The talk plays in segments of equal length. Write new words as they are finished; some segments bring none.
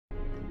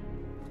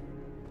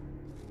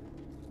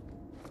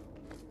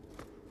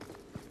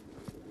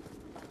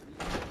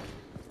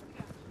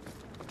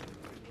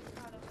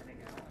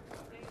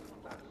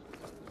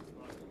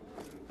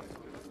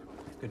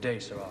Good day,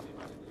 Sirrah.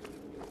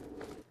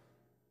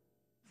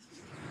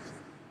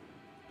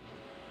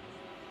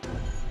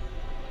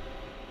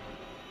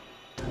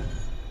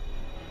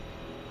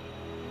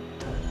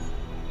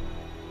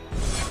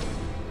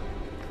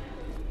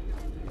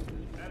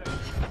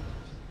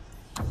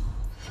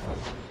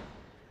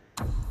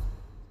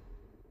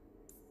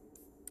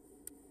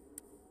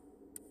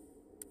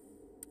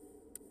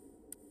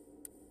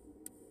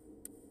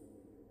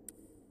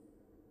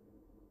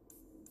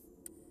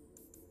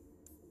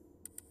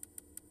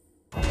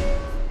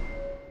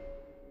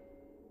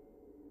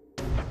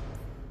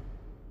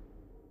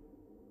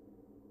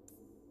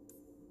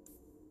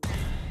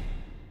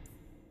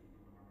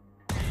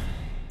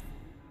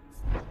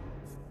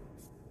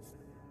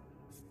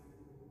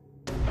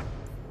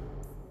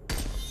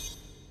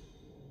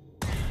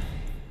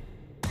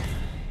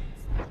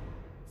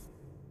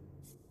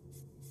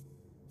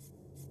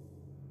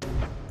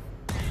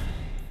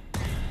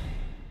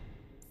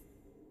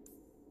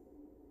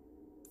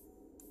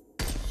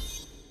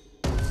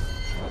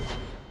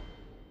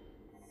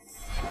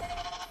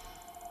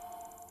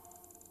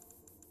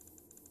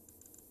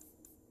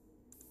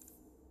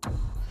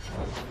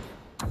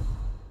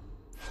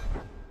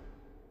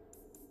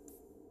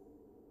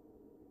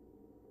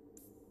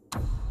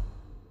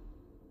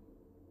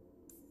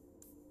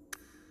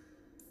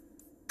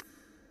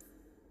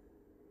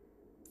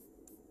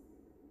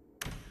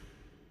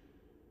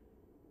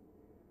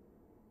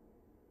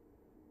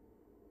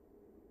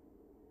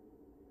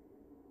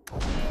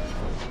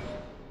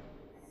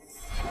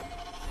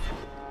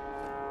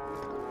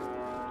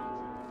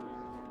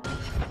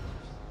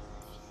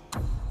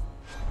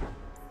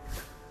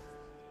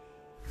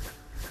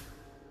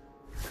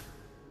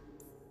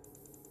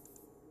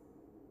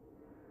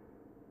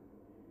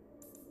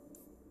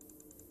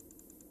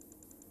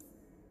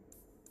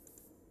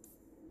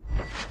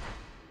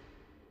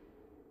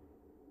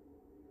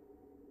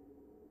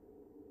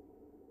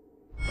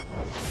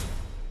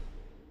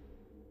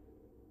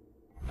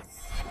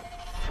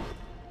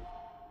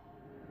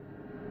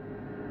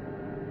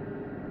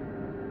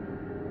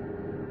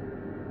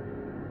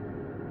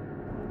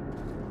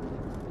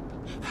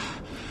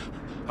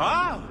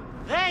 Oh,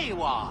 there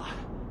you are.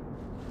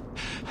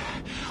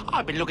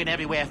 I've been looking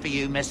everywhere for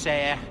you,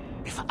 Messiah.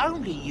 If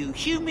only you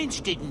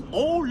humans didn't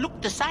all look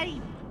the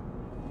same.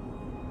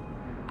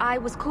 I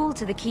was called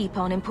to the keep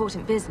on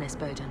important business,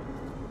 Bowden.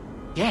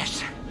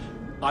 Yes,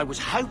 I was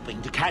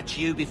hoping to catch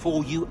you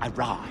before you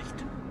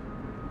arrived.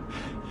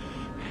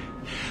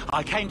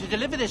 I came to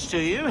deliver this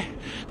to you,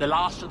 the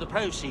last of the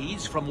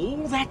proceeds from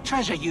all that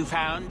treasure you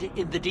found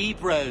in the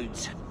deep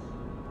roads.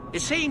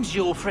 It seems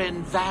your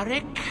friend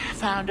Varric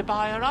found a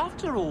buyer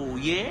after all,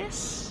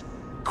 yes?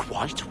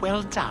 Quite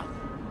well done.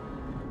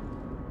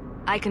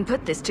 I can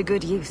put this to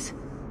good use.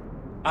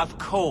 Of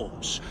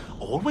course.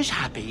 Always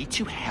happy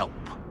to help.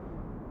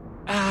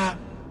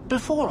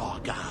 Before I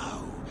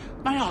go,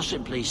 may I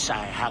simply say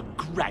how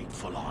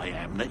grateful I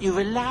am that you've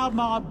allowed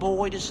my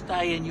boy to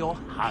stay in your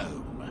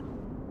home.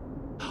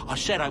 I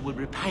said I would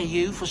repay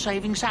you for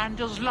saving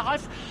Sandel's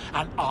life,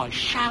 and I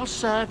shall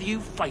serve you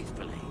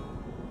faithfully.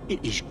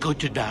 It is good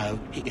to know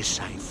he is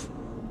safe.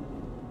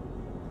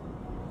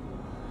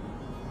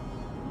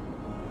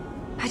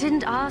 I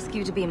didn't ask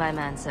you to be my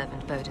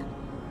manservant, Bowden.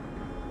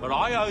 But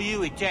I owe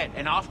you a debt,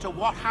 and after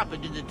what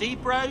happened in the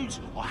deep roads,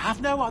 I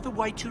have no other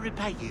way to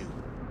repay you.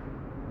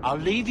 I'll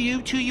leave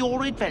you to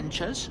your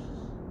adventures.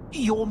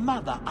 Your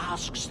mother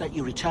asks that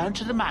you return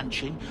to the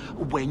mansion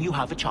when you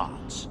have a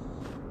chance.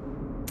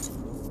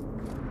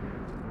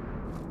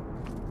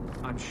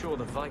 I'm sure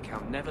the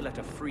Viscount never let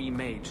a free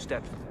mage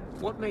step.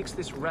 What makes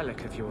this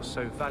relic of yours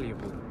so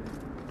valuable?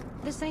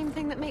 The same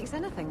thing that makes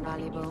anything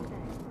valuable.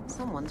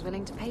 Someone's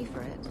willing to pay for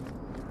it.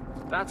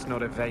 That's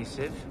not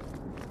evasive.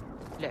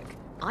 Look,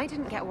 I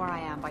didn't get where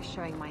I am by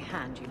showing my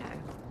hand, you know.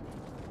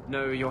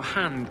 No, your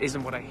hand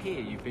isn't what I hear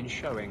you've been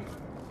showing.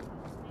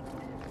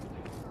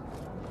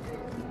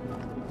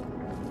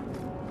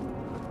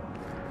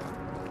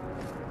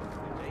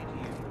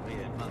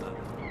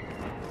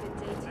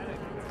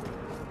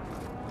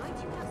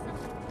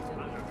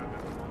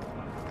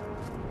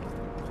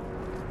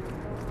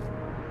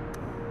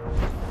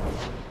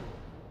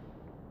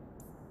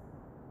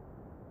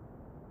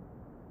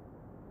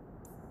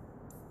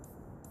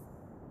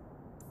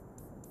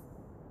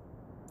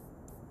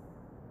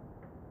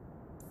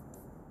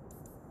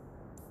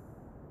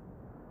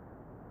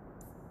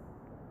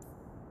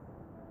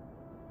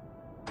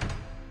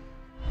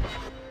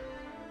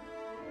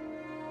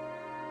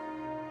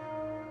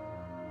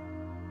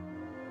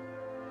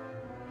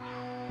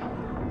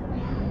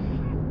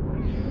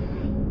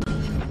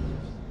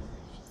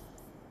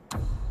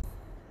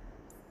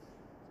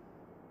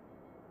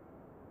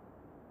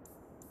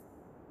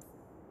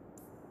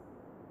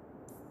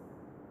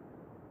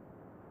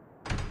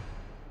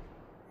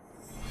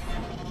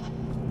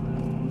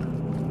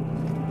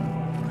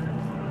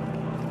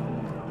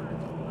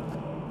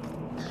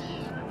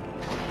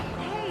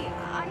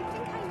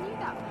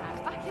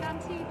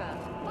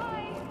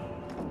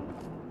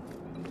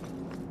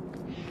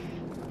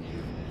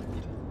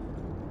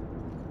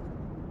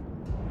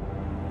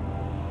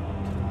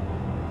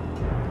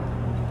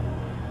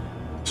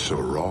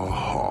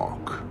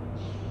 Hawke.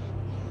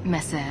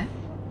 Messer?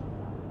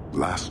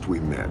 Last we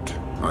met,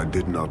 I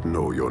did not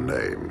know your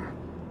name.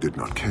 Did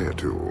not care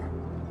to.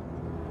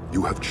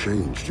 You have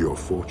changed your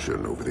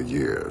fortune over the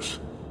years.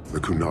 The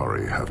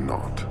Kunari have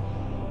not.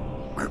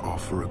 I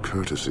offer a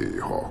courtesy,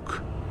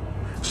 Hawke.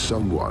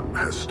 Someone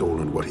has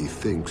stolen what he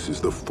thinks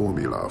is the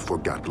formula for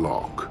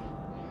Gatlock.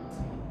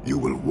 You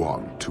will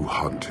want to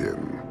hunt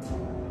him.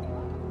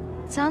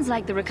 Sounds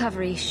like the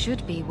recovery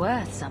should be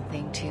worth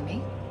something to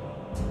me.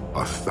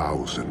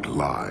 1,000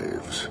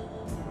 lives.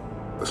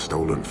 The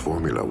stolen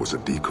formula was a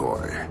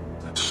decoy.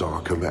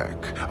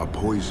 Sarkamek, a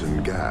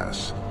poison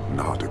gas,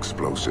 not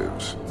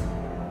explosives.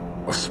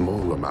 A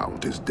small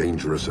amount is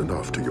dangerous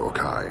enough to your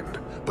kind,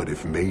 but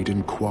if made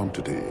in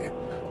quantity,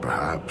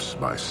 perhaps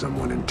by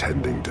someone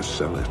intending to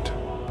sell it.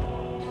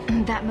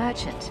 That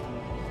merchant,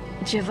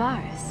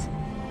 Javaris.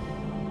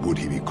 Would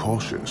he be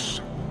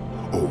cautious?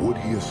 Or would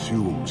he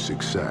assume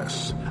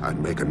success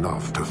and make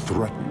enough to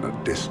threaten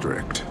a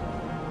district?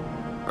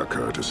 A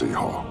courtesy,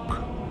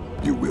 Hawke.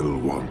 You will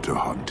want to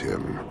hunt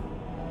him.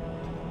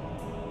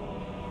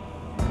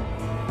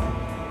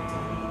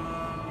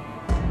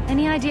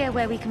 Any idea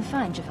where we can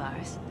find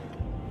Javaris?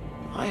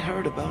 I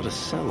heard about a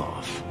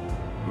sell-off.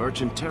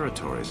 Merchant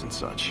territories and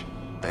such.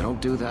 They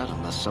don't do that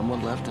unless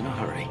someone left in a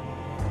hurry.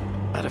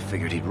 I'd have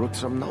figured he'd rooked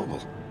some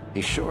noble.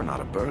 He's sure not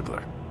a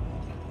burglar.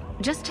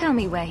 Just tell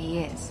me where he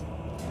is.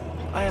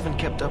 I haven't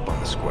kept up on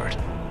the squirt.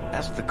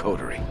 Ask the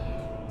coterie.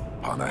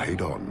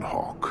 Panahedon,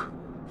 Hawke.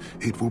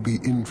 It will be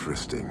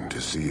interesting to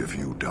see if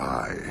you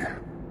die.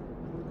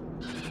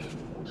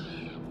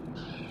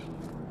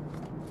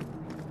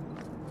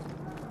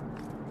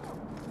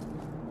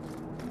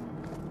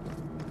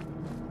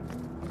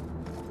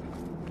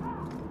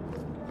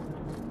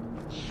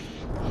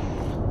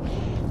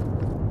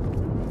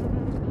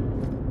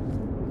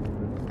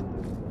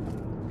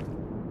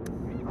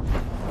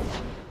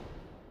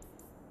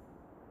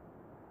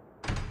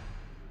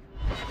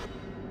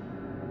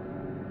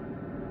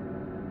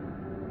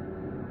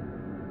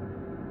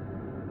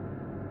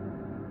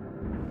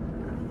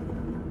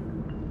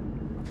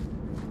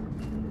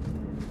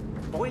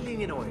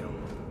 Boiling in oil.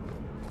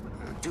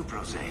 Too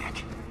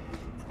prosaic.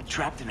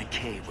 Trapped in a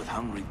cave with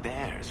hungry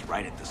bears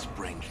right at the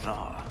spring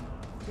thaw.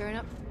 Gearing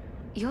up.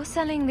 You're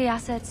selling the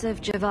assets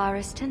of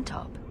Javaris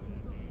Tintop?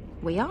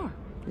 We are.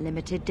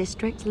 Limited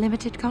districts,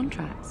 limited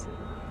contracts.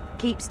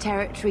 Keeps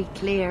territory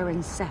clear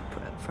and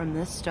separate from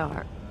the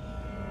start.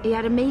 He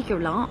had a meager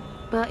lot,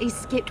 but he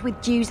skipped with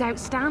dues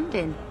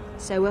outstanding,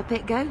 so up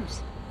it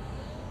goes.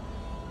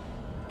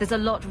 There's a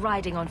lot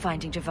riding on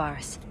finding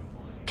Javaris.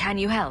 Can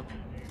you help?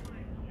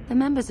 The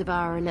members of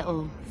our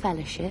little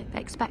fellowship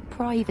expect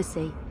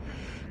privacy,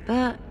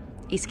 but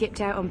he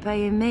skipped out on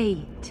paying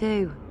me,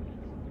 too.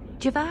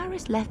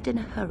 Javaris left in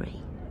a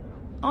hurry.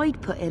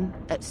 I'd put him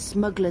at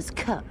Smuggler's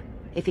Cut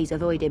if he's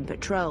avoiding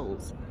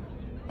patrols.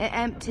 It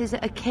empties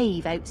at a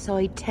cave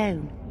outside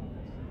town.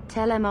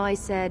 Tell him I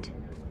said,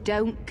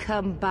 don't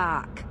come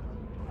back.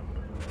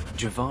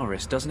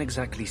 Javaris doesn't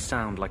exactly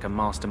sound like a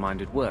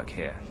mastermind at work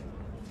here.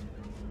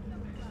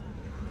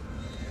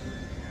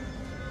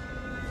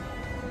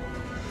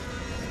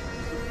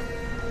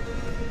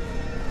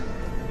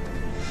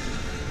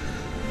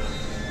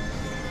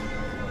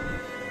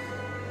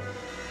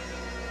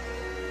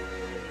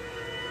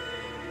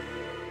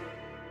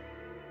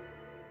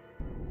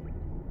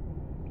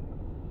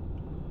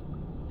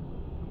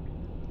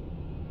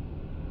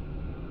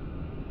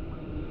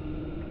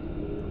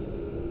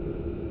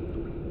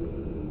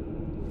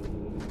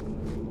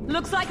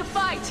 Looks like a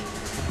fight!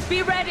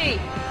 Be ready!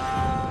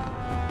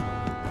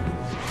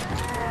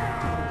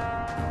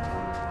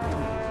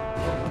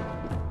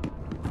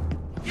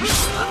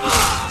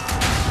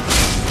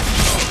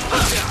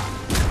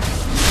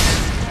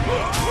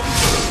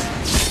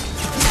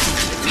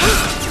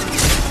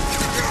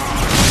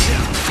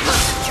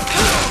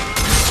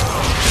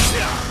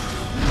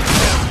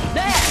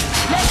 There!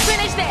 Let's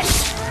finish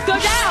this! Go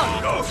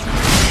down!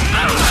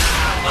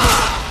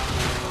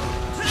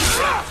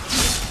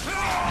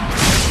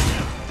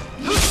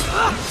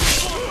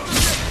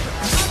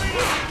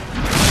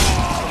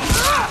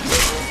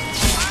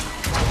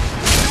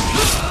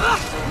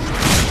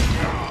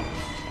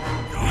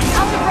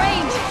 Out of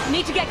range!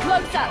 Need to get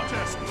closer!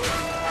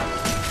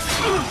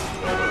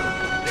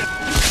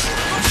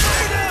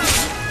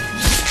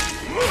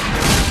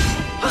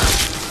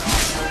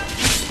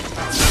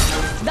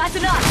 That's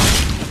enough!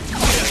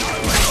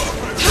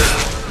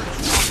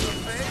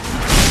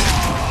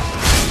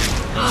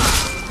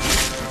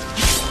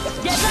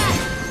 Get back!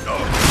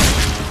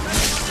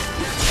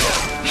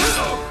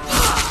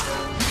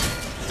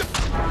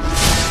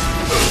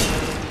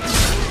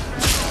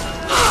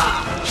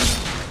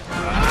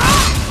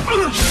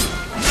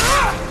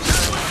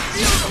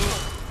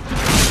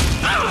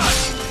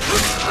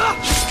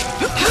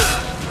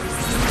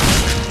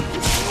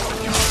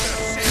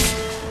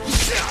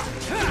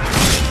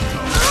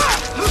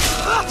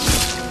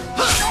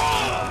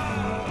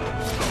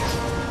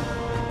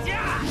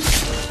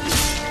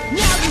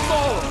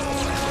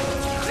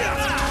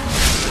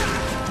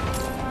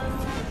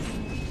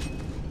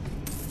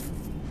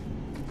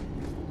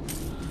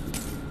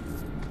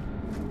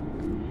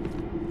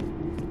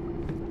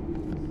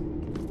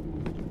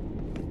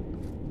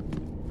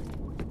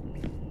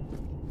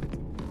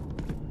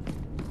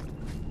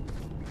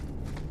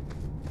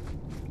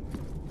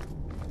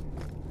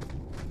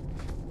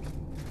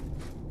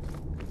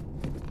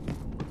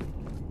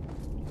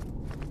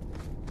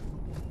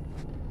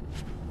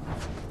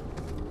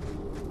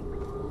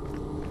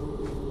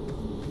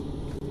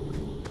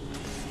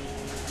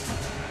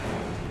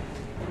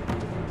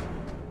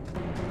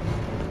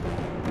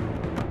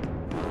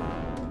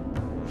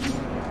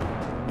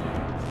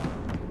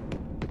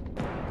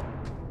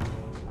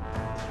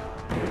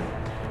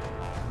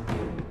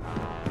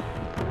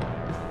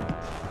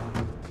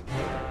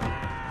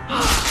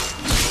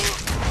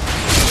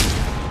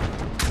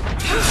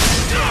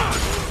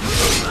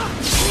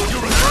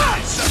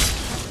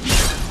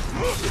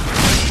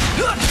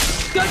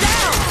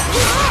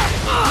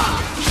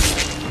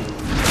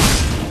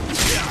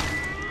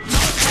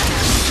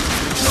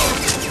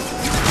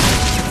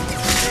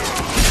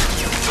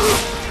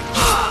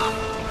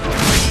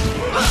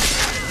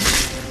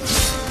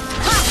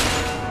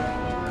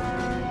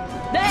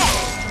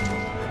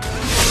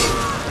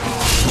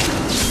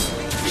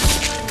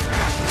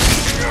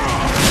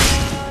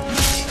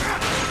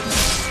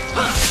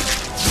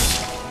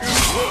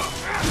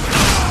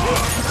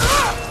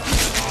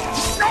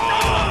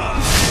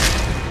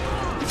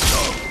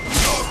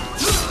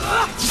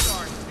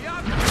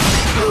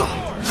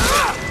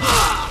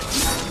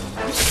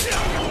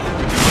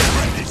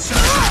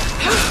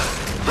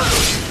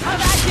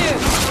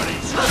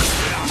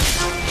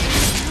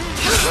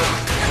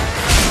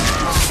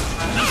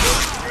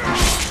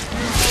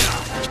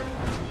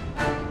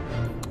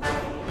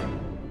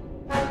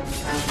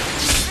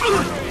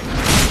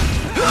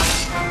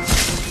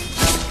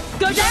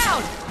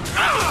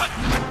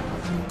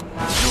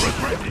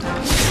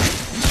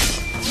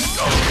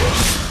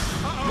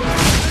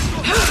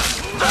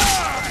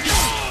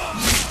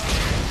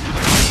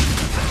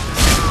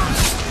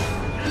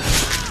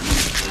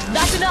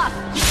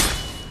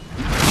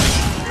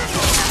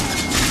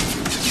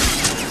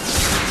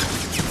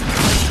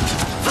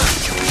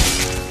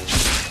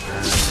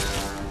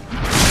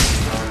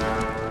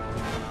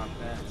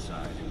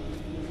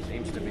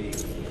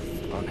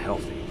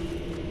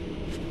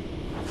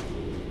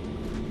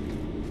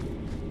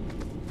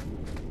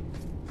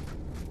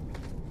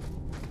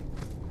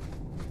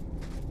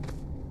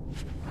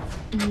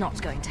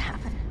 Not going to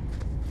happen.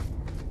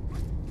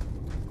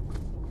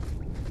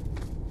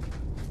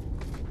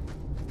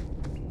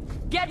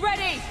 Get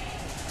ready!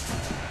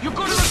 You're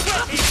gonna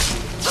regret it!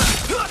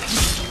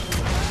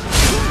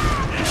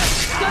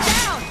 Go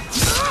down!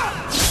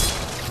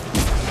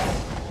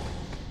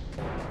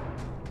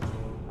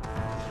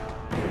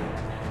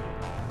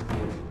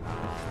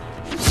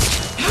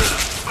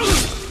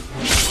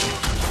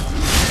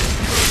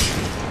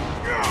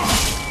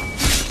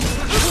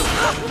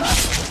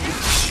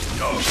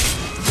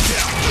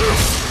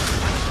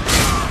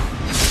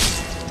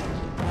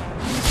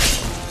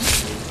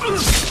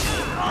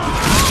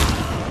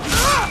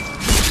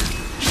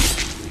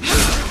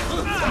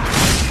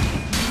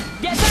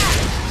 Get back!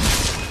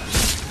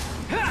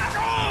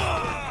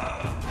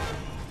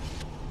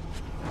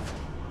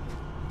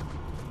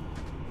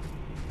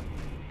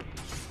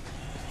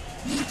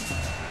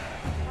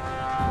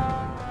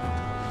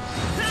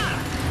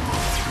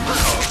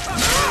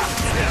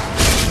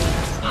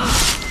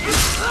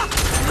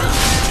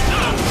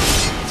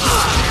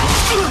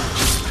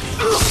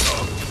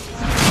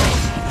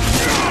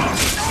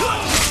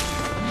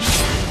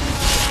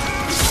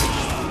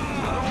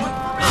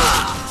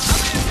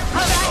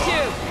 How about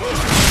you?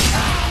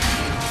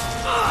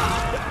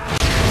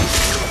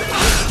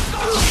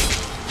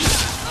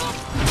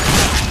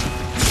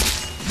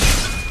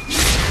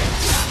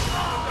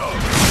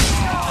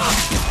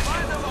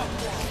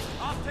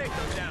 I'll take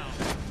them down.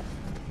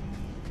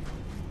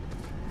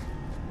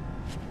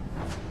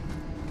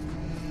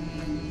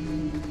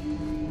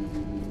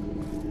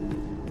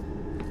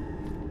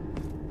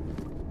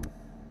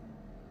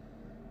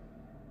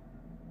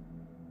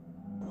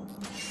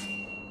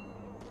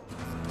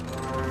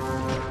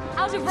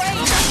 Out of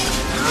range!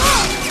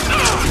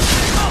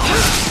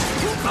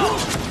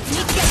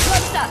 Need to get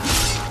closer!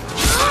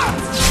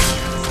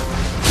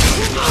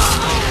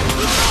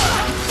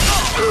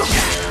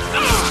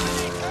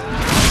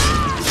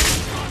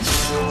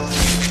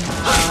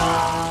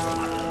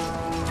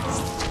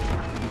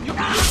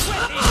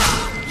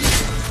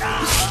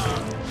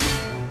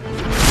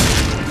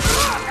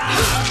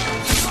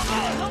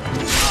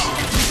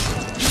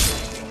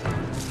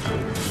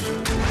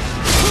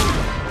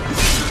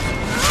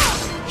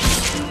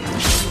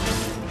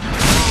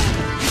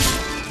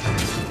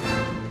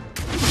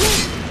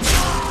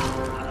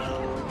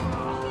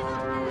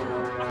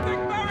 I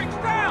think barracks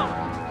down!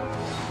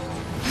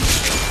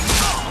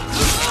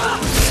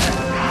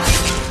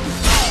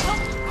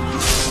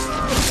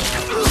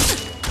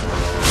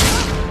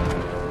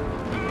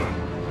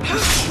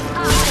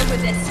 I'll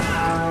with this.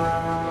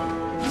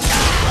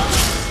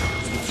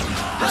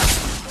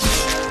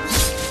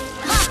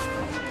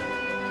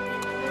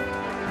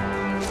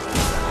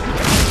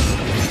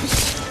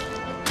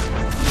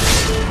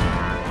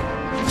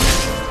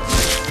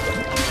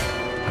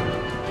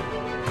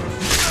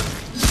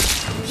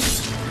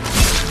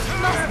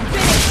 Must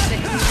finish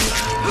this.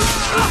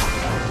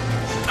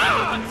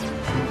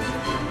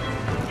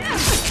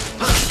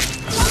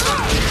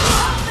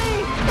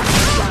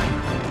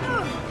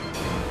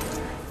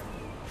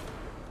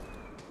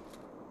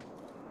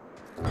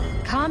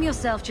 Calm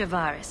yourself,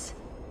 Javaris.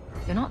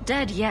 You're not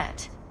dead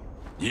yet.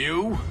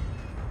 You?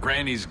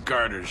 Granny's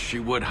garters, she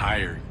would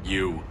hire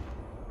you.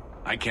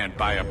 I can't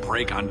buy a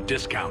break on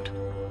discount.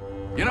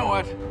 You know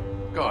what?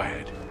 Go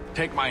ahead.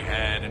 Take my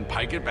head and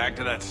pike it back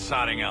to that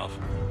sodding elf.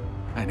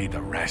 I need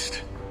the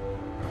rest.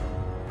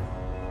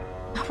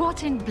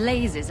 What in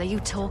blazes are you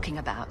talking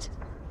about?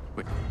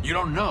 But you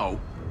don't know?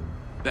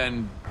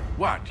 Then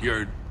what?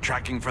 You're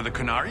tracking for the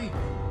Kunari?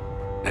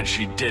 Then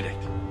she did it.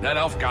 That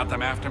elf got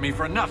them after me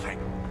for nothing.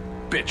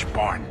 Bitch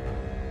born.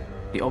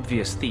 The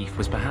obvious thief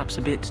was perhaps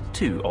a bit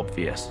too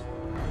obvious.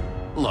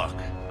 Look,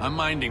 I'm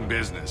minding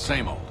business,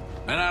 same old.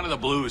 And out of the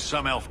blue,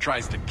 some elf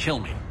tries to kill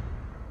me.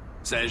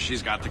 Says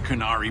she's got the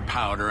Kunari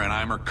powder and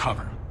I'm her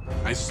cover.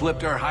 I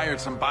slipped her, hired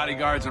some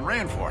bodyguards, and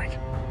ran for it.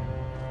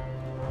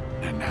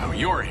 And now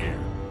you're here.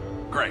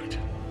 Great.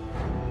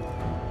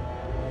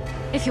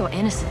 If you're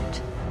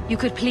innocent, you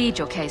could plead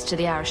your case to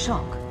the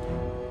Arashok.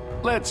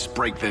 Let's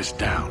break this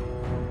down.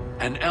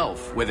 An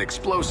elf with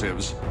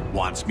explosives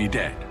wants me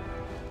dead.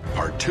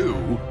 Part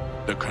 2,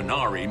 the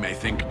Kunari may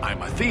think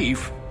I'm a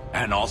thief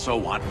and also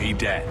want me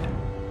dead.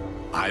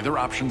 Either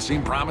option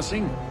seemed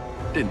promising?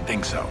 Didn't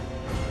think so.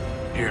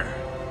 Here.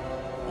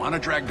 Want to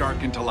drag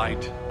Dark into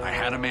light? I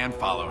had a man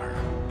follow her.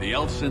 The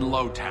elf's in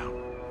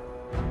Lowtown.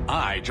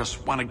 I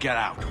just want to get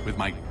out with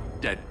my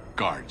dead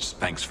guards.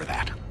 Thanks for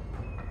that.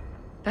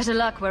 Better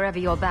luck wherever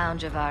you're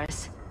bound,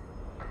 Javaris.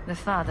 The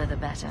farther, the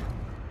better.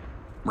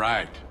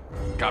 Right.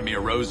 Got me a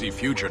rosy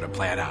future to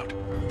plan out.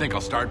 Think I'll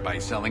start by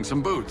selling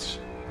some boots.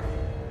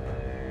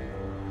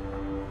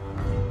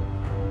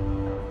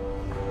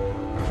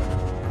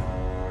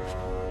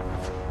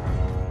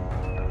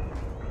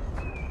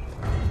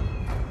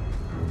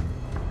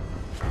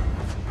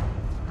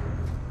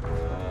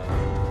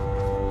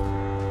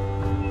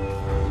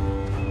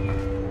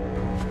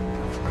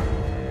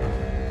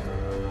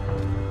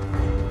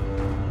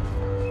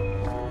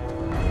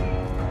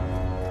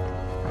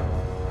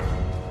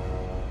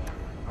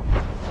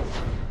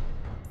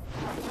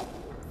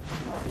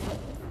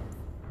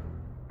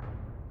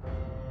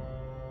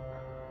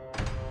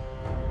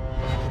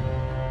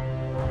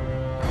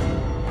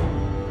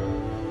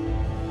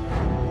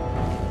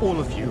 all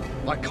of you.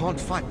 I can't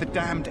fight the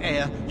damned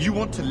air. You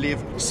want to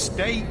live,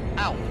 stay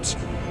out.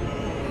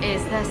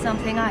 Is there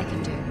something I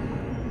can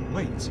do?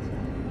 Wait.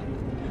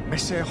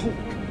 Messer Hawke.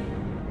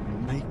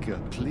 Maker,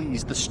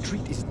 please. The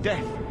street is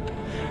death.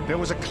 There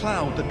was a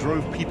cloud that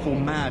drove people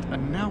mad,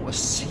 and now a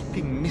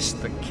seeping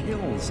mist that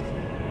kills.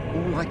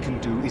 All I can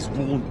do is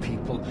warn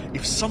people.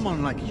 If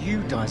someone like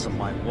you dies on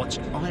my watch,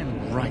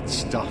 I'm right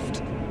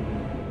stuffed.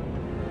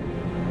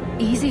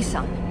 Easy,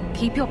 son.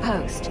 Keep your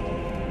post.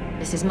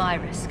 This is my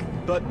risk.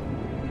 But...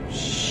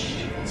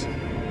 shit.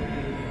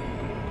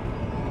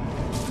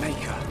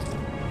 Maker.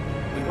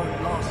 We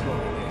won't last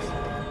long in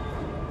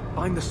this.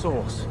 Find the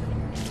source.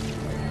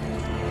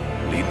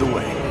 Lead the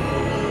way.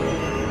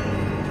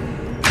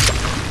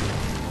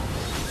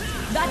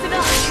 That's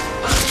enough!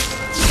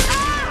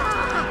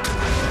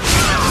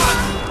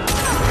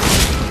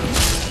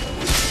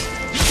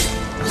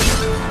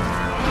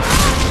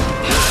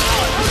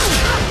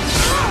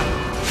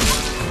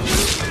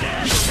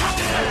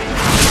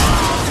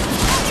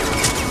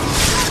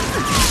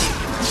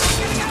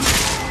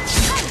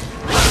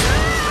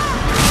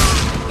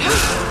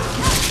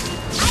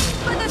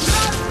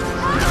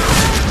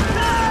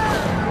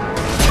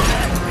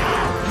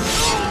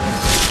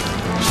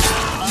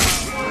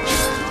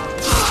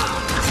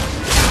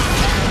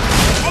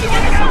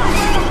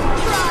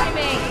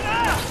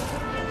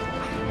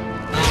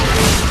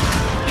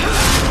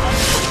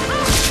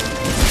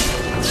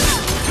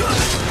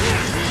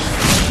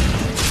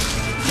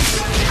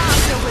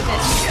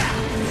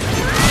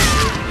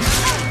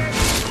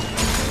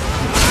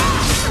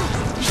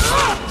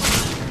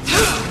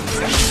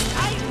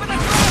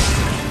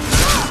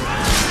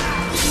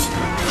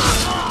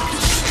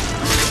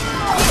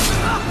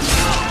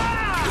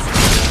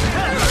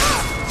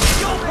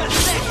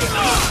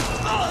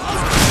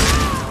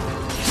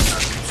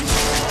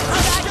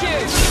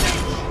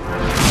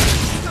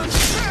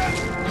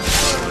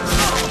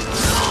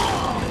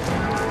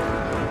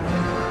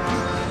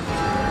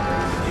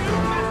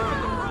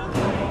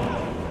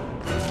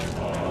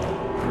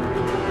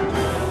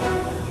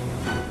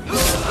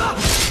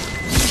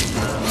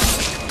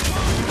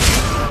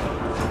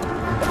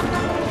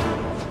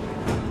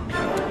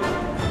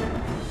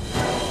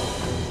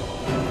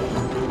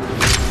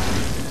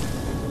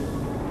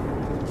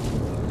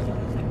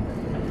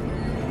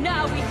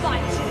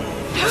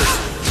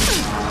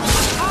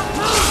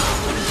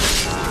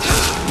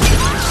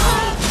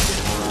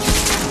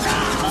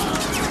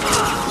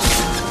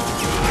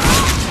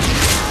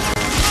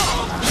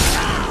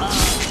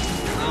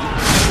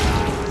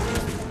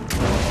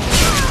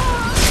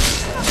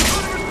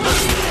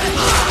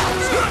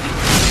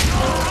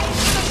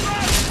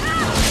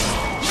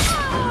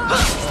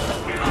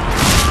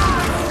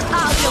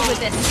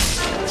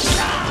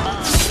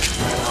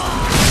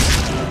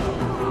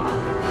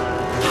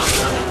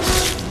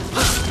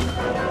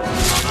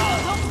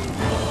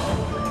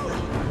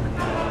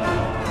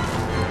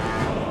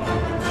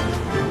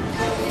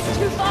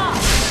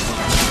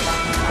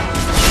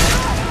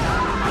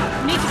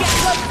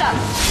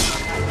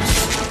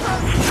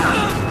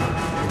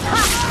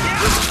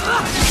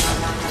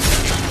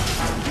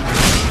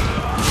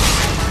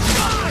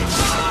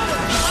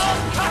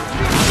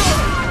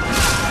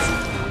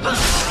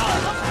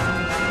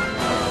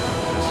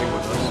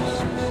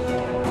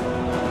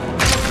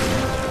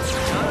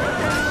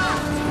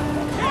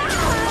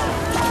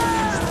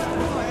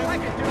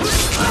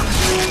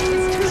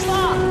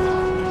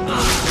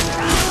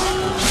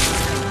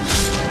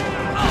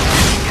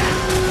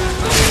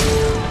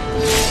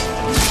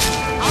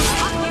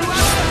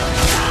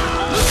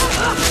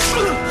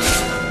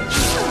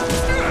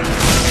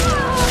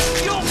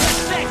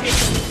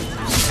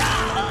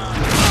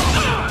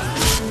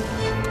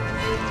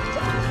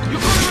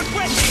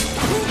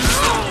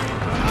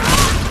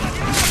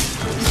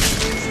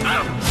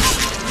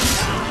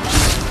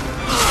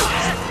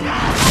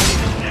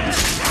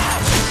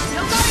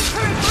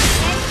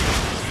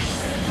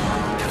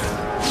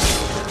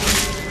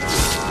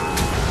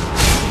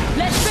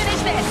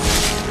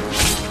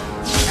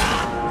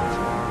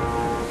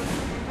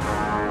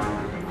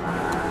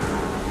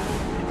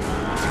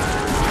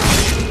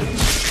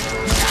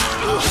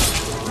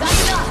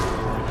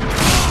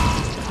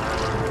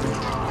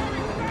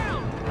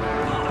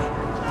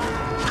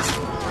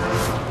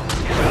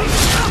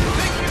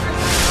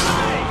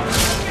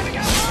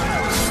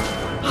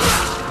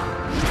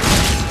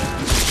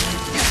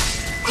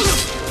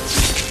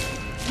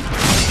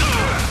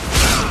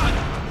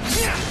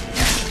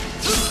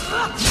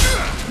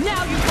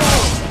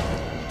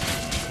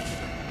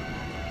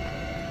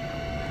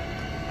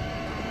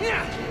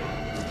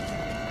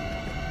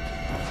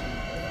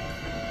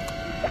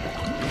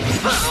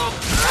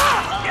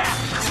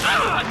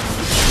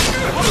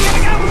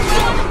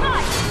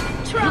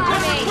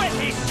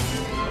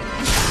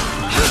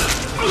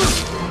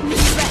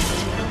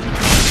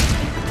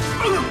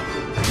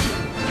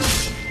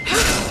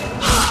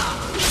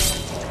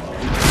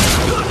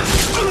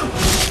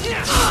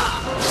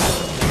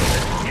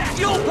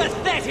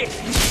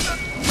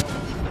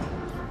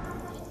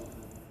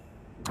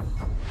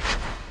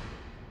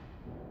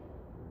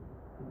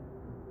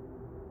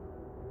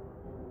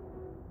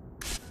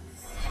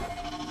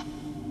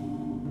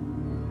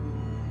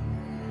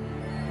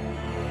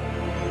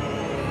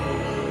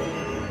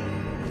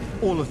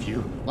 All of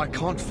you. I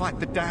can't fight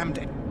the damned...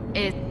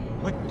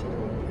 What?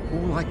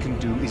 All I can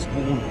do is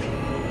warn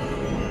people.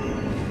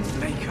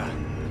 Maker,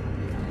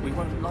 we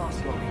won't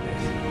last long in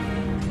this.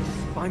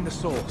 Find the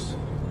source.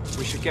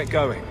 We should get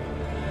going.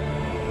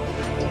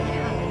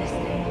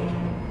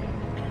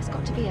 There's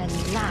got to be a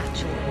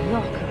latch or a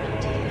lock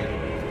around here.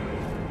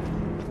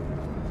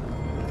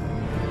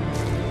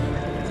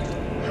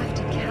 Have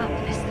to cap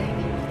this thing.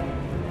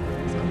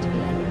 There's got to be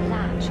a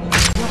latch or a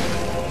lock.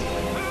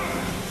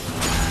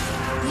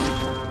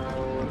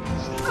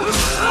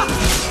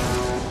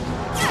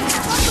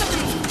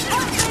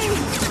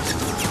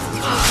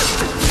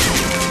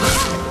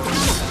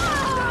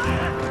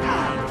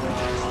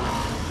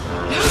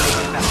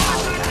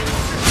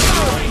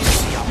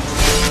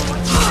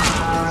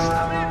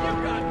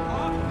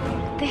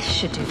 This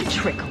should do the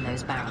trick.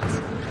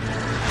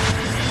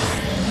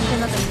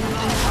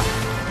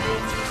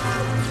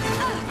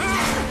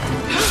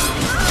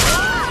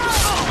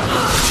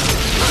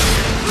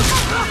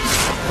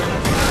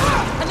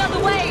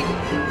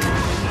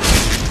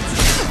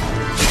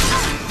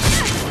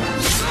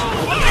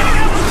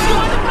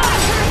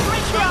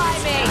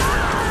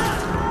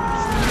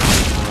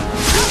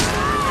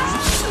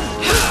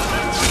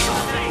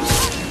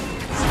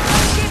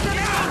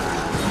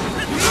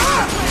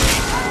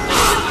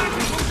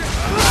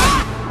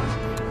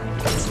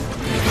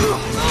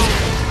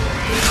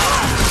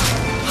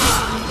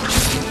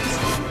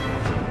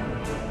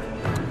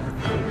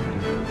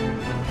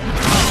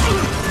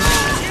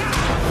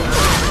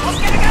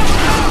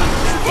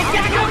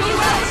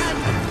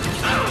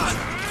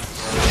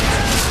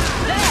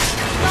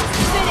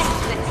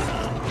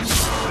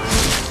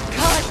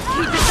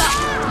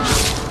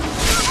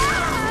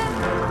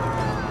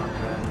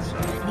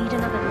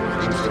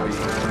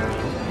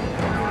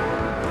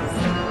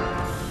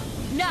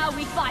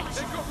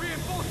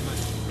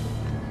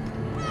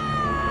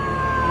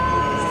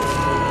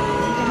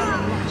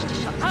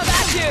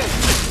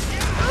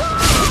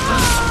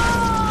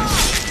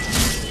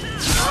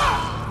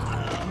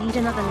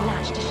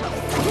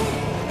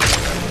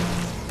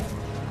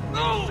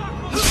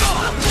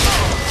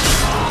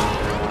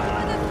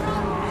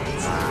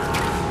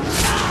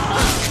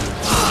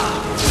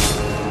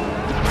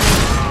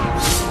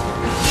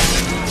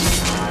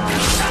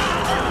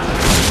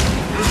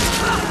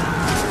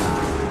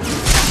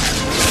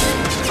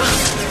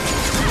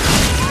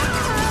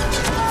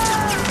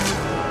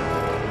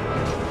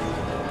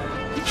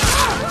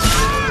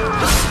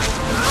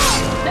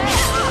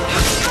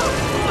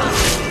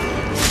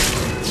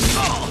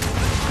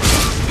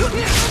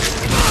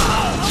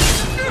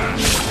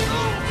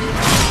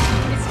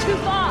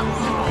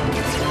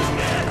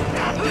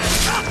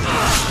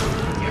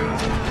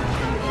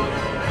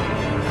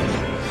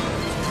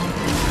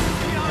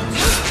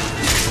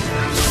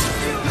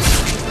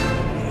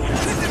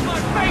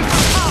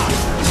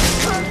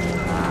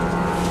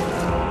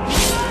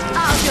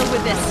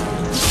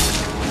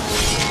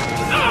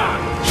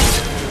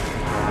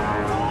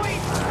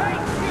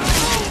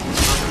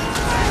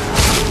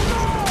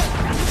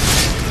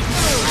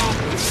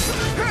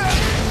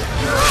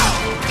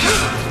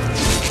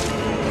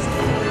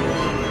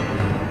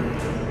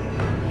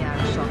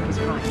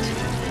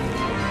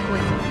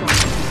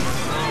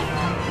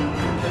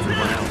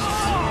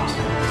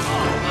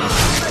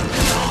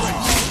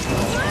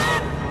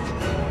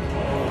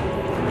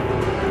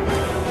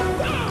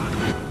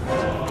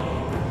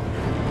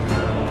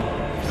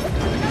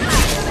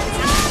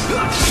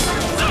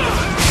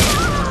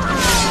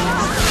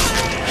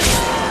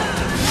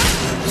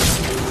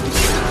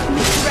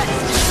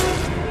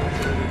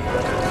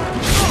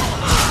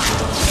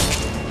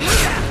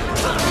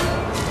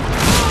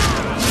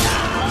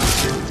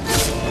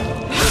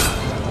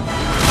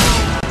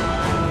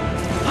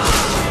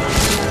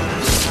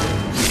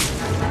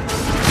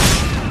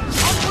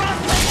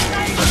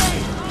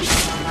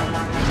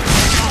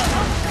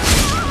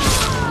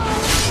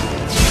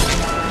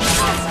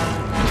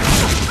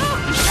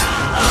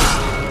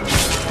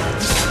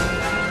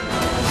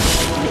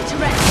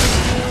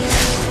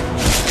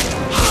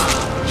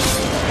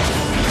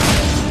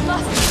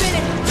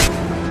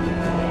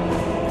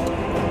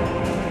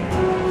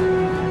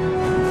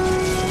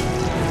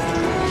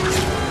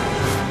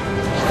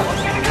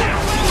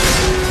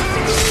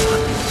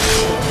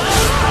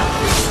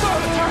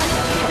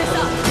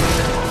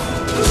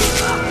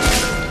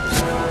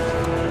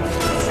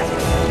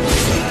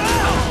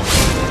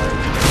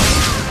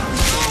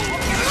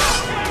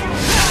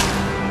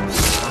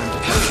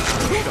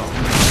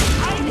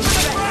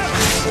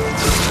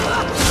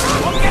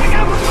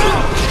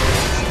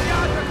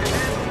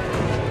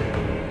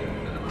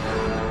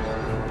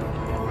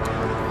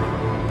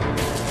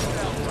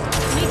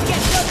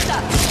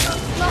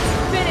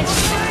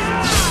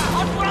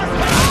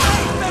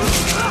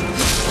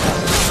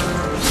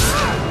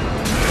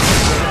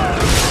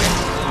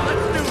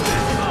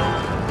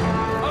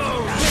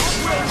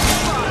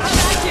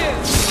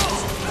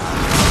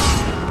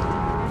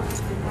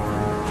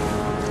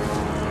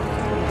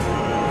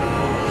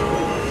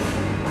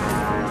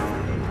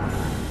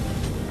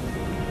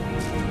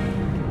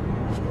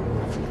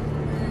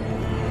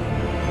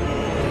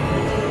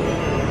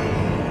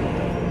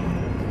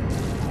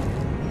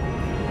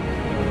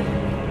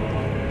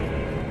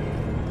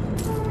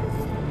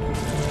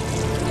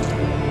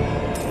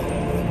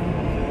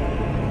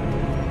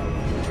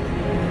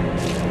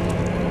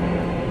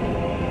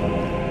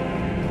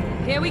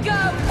 Here we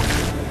go!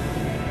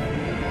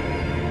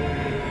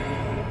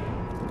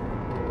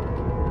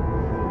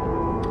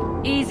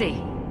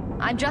 Easy.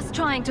 I'm just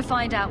trying to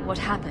find out what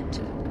happened.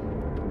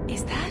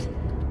 Is that...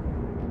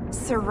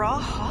 Sirrah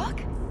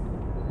Hawke?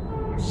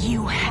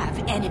 You have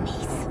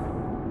enemies.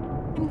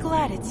 I'm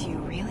glad it's you,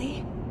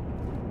 really.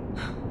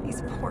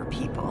 These poor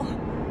people.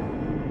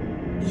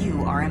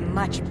 You are a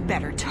much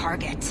better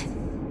target.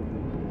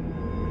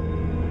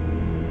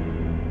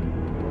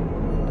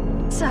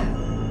 So,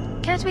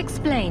 care to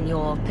explain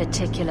your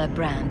particular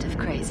brand of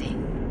crazy?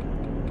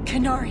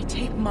 Qunari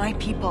take my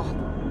people.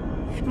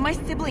 My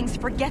siblings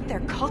forget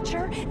their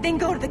culture, then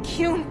go to the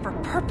Qun for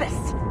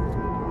purpose.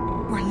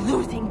 We're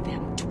losing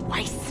them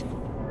twice.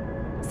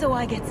 So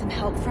I get some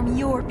help from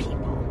your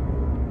people.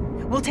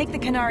 We'll take the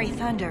Qunari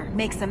thunder,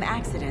 make some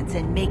accidents,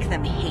 and make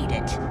them hate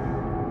it.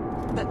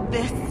 But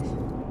this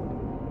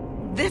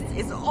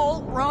is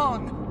all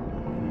wrong.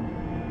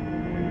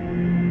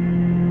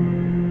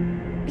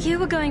 You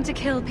were going to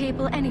kill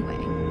people anyway.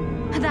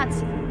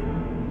 That's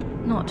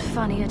not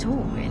funny at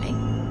all, really.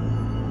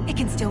 It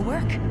can still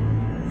work.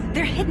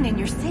 They're hidden in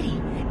your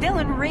city. They'll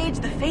enrage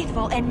the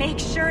faithful and make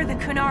sure the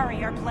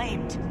Qunari are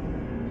blamed.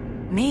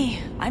 Me,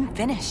 I'm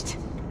finished.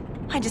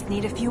 I just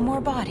need a few more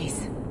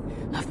bodies.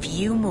 A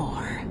few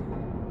more.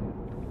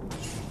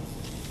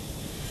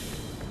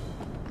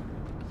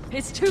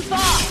 It's too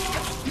far!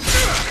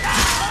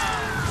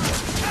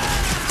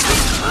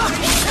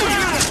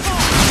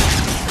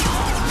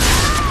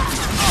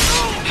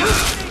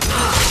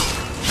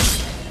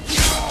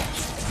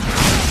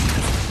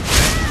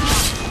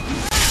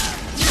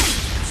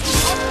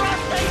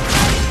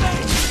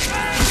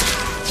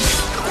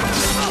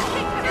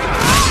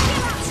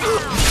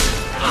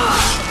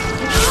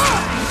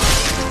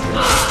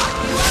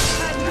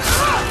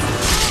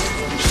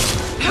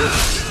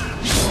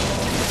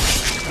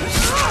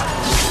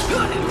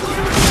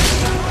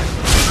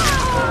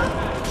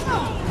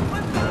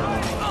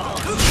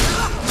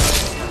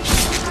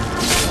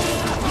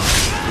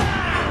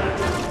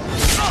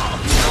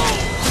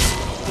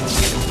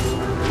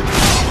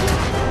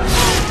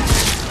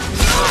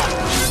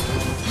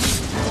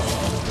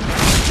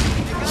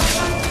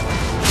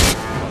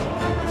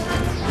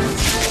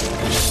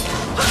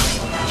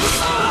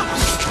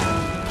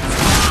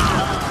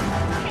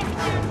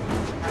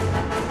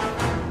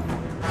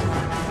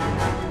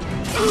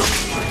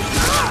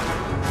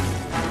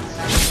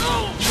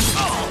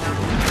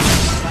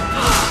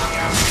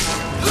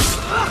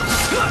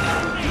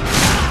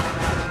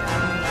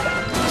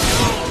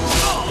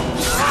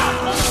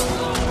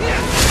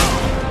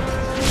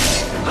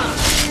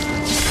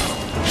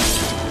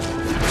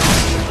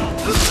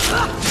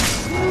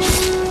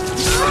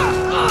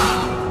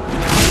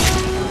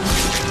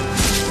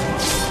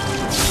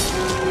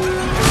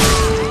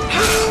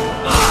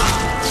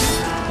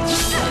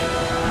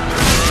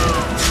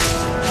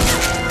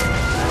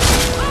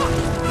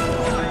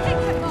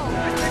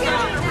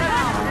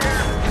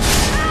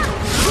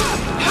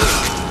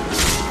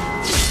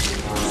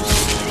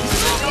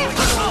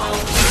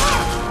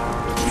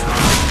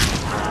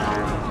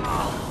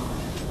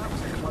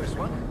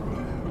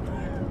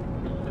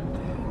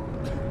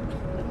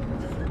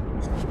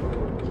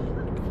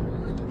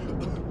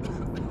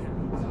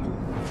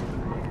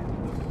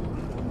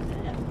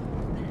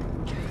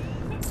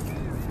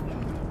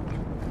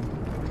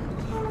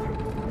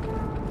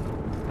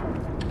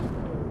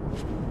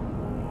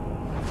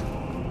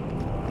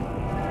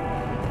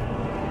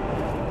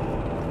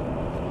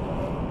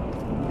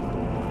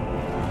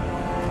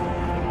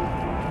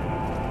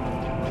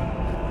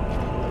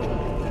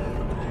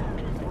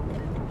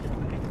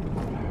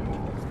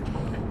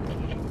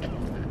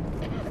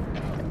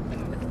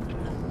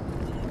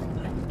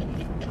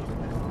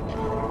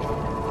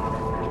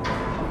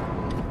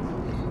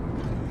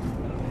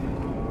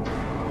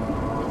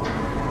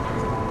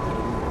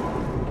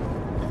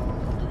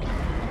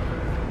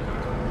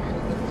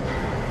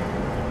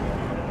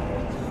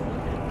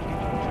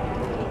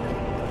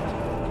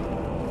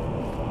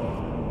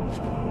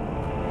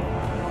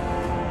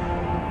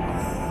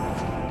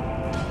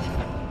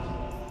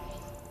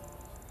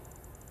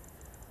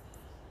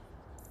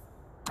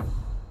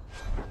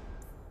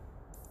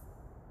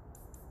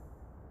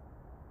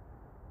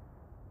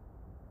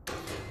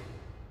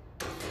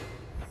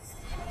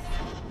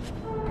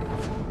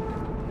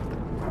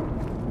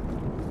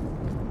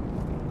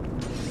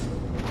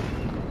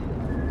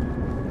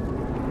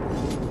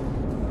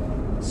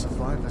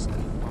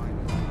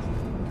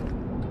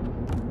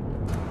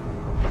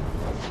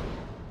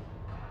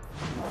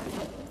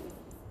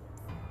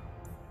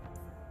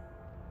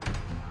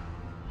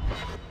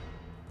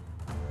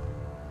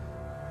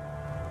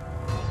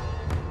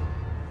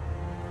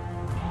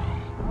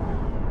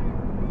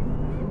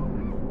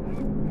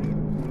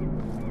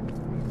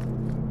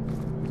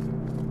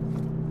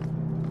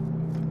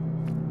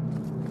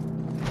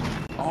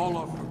 All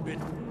are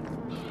forbidden.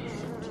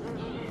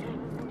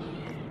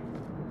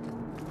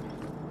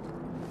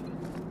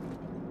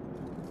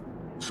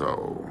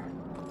 So,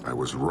 I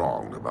was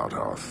wrong about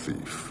our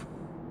thief.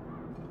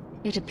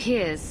 It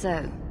appears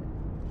so.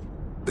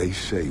 They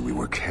say we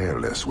were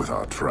careless with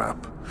our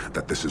trap,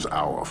 that this is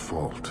our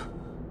fault.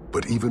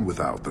 But even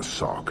without the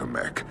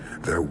Sarkamek,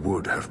 there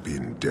would have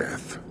been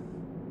death.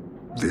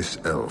 This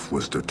elf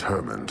was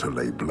determined to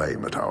lay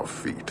blame at our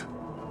feet.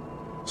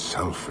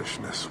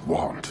 Selfishness,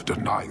 want,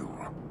 denial.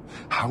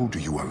 How do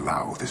you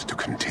allow this to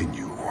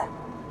continue?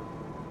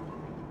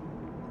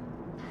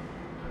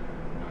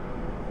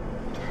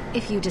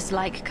 If you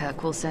dislike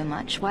Kirkwall so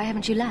much, why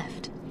haven't you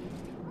left?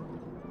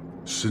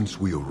 Since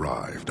we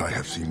arrived, I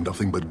have seen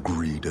nothing but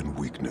greed and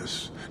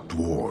weakness.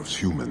 Dwarves,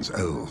 humans,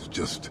 elves,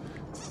 just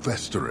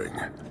festering.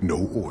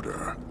 No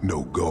order,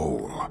 no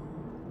goal.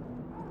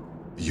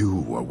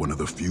 You are one of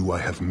the few I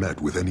have met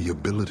with any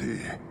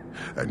ability.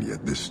 And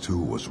yet this too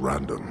was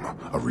random,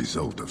 a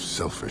result of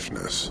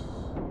selfishness.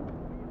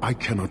 I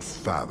cannot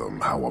fathom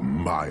how a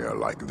mire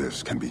like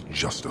this can be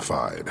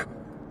justified.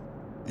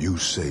 You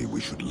say we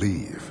should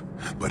leave,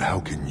 but how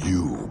can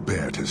you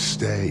bear to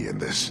stay in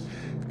this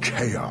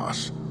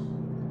chaos?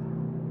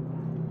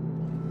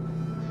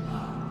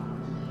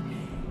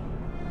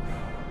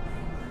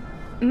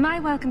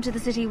 My welcome to the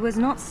city was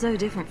not so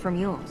different from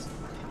yours.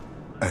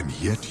 And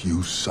yet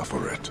you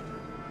suffer it.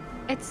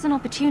 It's an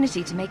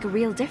opportunity to make a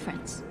real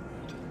difference.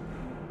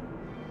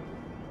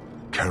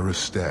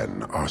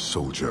 Karisten are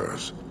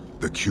soldiers.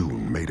 The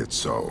Qun made it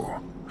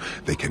so.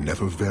 They can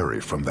never vary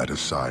from that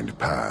assigned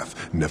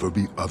path, never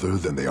be other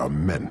than they are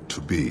meant to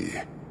be.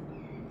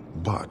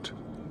 But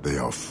they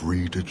are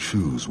free to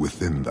choose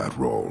within that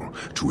role,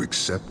 to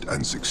accept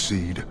and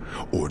succeed,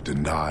 or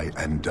deny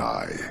and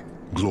die.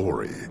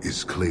 Glory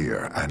is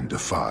clear and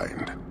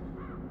defined.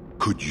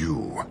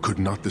 Could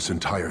not this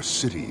entire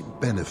city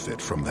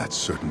benefit from that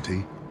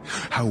certainty?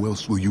 How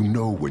else will you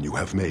know when you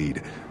have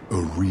made a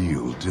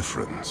real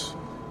difference?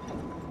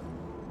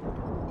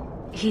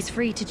 He's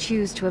free to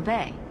choose to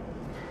obey.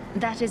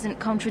 That isn't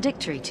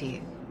contradictory to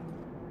you.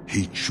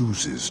 He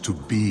chooses to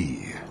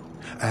be,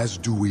 as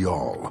do we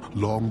all,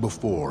 long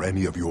before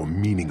any of your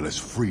meaningless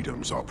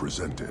freedoms are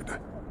presented.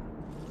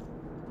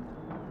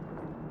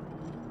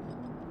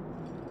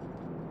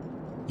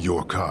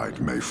 Your kind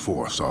may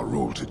force our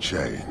role to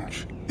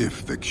change,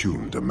 if the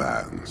Qun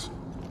demands.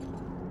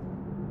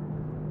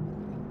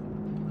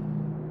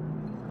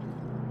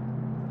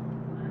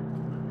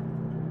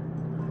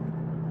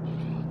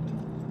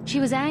 She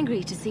was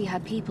angry to see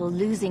her people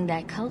losing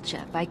their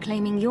culture by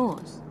claiming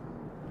yours.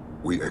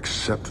 We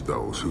accept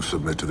those who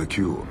submit to the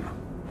Qun.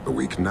 The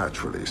weak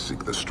naturally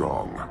seek the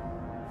strong.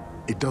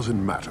 It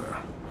doesn't matter.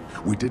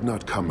 We did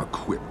not come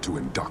equipped to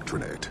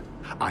indoctrinate.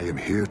 I am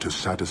here to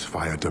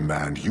satisfy a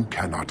demand you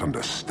cannot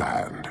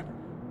understand.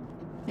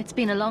 It's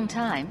been a long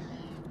time.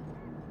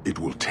 It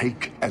will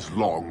take as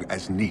long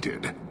as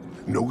needed.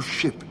 No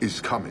ship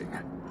is coming.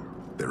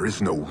 There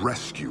is no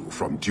rescue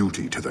from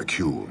duty to the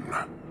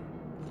Qun.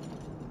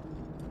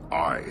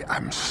 I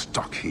am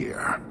stuck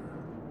here.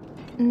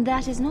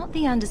 That is not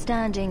the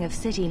understanding of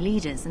city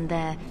leaders and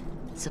their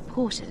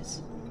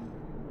supporters.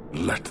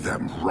 Let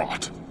them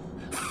rot.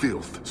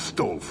 Filth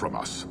stole from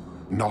us.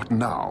 Not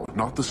now,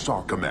 not the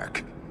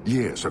Sarkamek.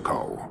 Years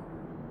ago.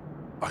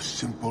 A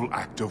simple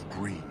act of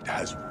greed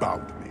has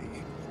bound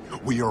me.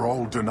 We are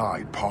all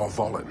denied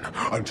Parvolin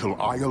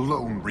until I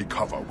alone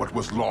recover what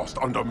was lost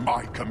under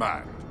my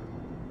command.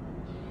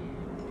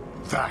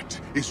 That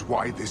is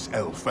why this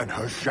elf and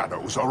her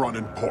shadows are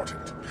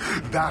unimportant.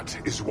 That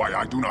is why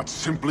I do not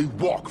simply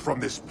walk from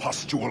this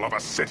pustule of a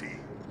city.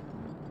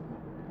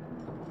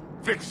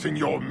 Fixing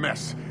your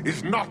mess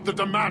is not the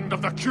demand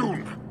of the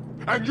Qun,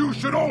 and you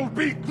should all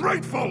be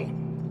grateful!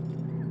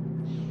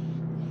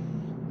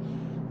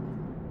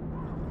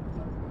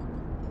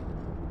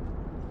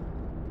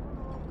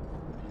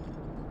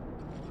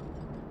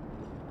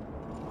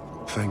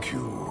 Thank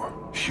you,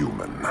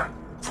 human,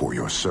 for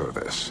your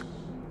service.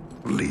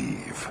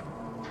 Leave.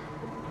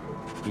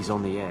 He's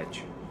on the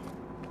edge.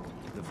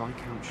 The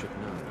Viscount should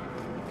know.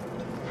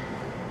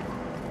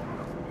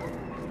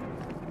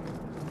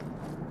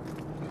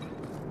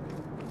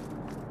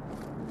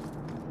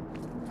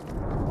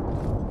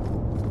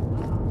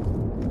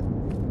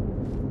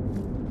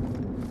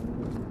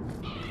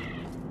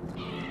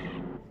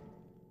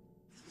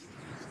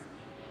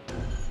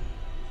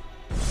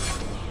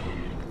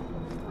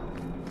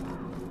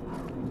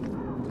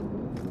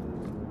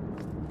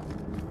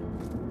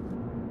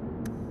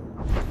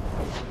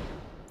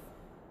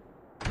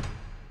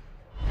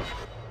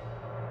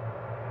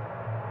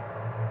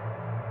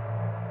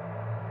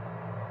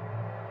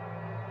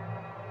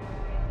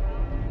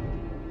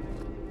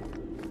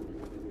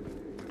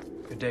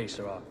 Good day,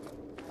 Sirrah.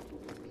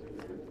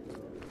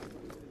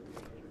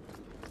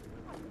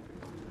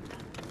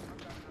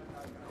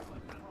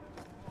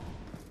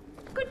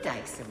 Good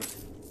day, Sirrah.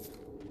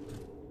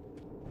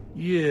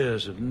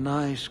 Years of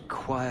nice,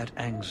 quiet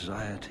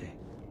anxiety.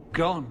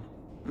 Gone.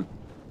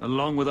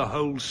 Along with a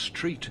whole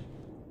street.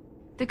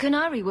 The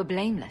Qunari were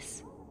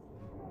blameless.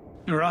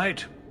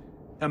 Right.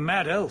 A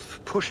mad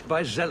elf, pushed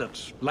by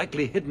zealots,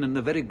 likely hidden in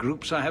the very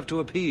groups I have to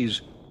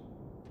appease.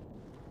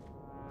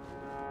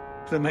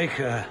 The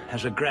Maker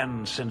has a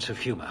grand sense of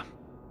humor.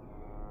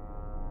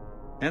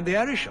 And the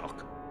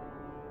Arishok,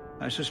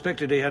 I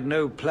suspected he had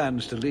no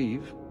plans to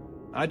leave.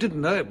 I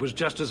didn't know it was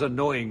just as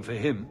annoying for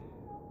him.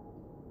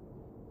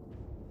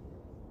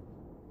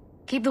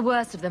 Keep the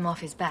worst of them off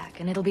his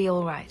back, and it'll be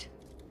all right.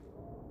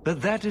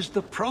 But that is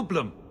the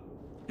problem.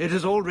 It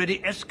has already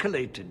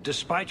escalated,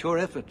 despite your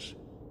efforts.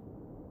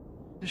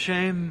 A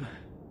shame.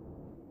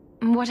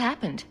 What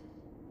happened?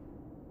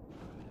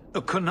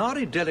 A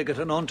Qunari delegate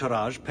and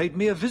entourage paid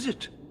me a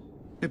visit.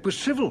 It was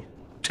civil,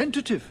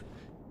 tentative,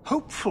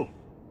 hopeful.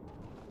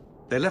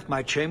 They left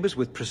my chambers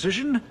with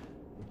precision,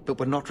 but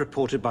were not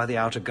reported by the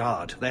outer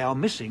guard. They are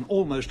missing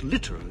almost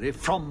literally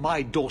from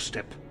my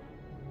doorstep.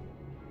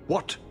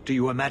 What do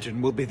you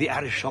imagine will be the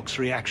Arishok's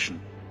reaction?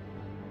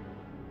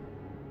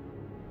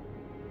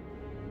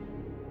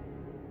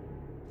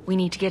 We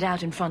need to get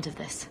out in front of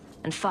this,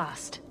 and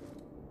fast.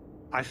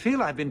 I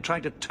feel I've been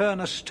trying to turn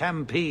a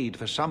stampede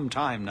for some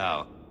time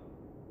now.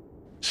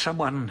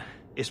 Someone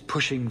is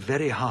pushing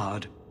very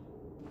hard.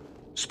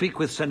 Speak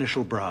with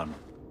Seneschal Brown.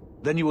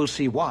 Then you will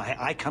see why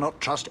I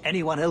cannot trust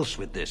anyone else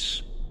with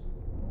this.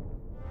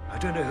 I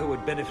don't know who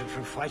would benefit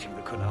from fighting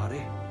the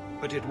Qunari,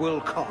 but it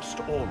will cost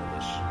all of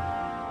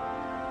us.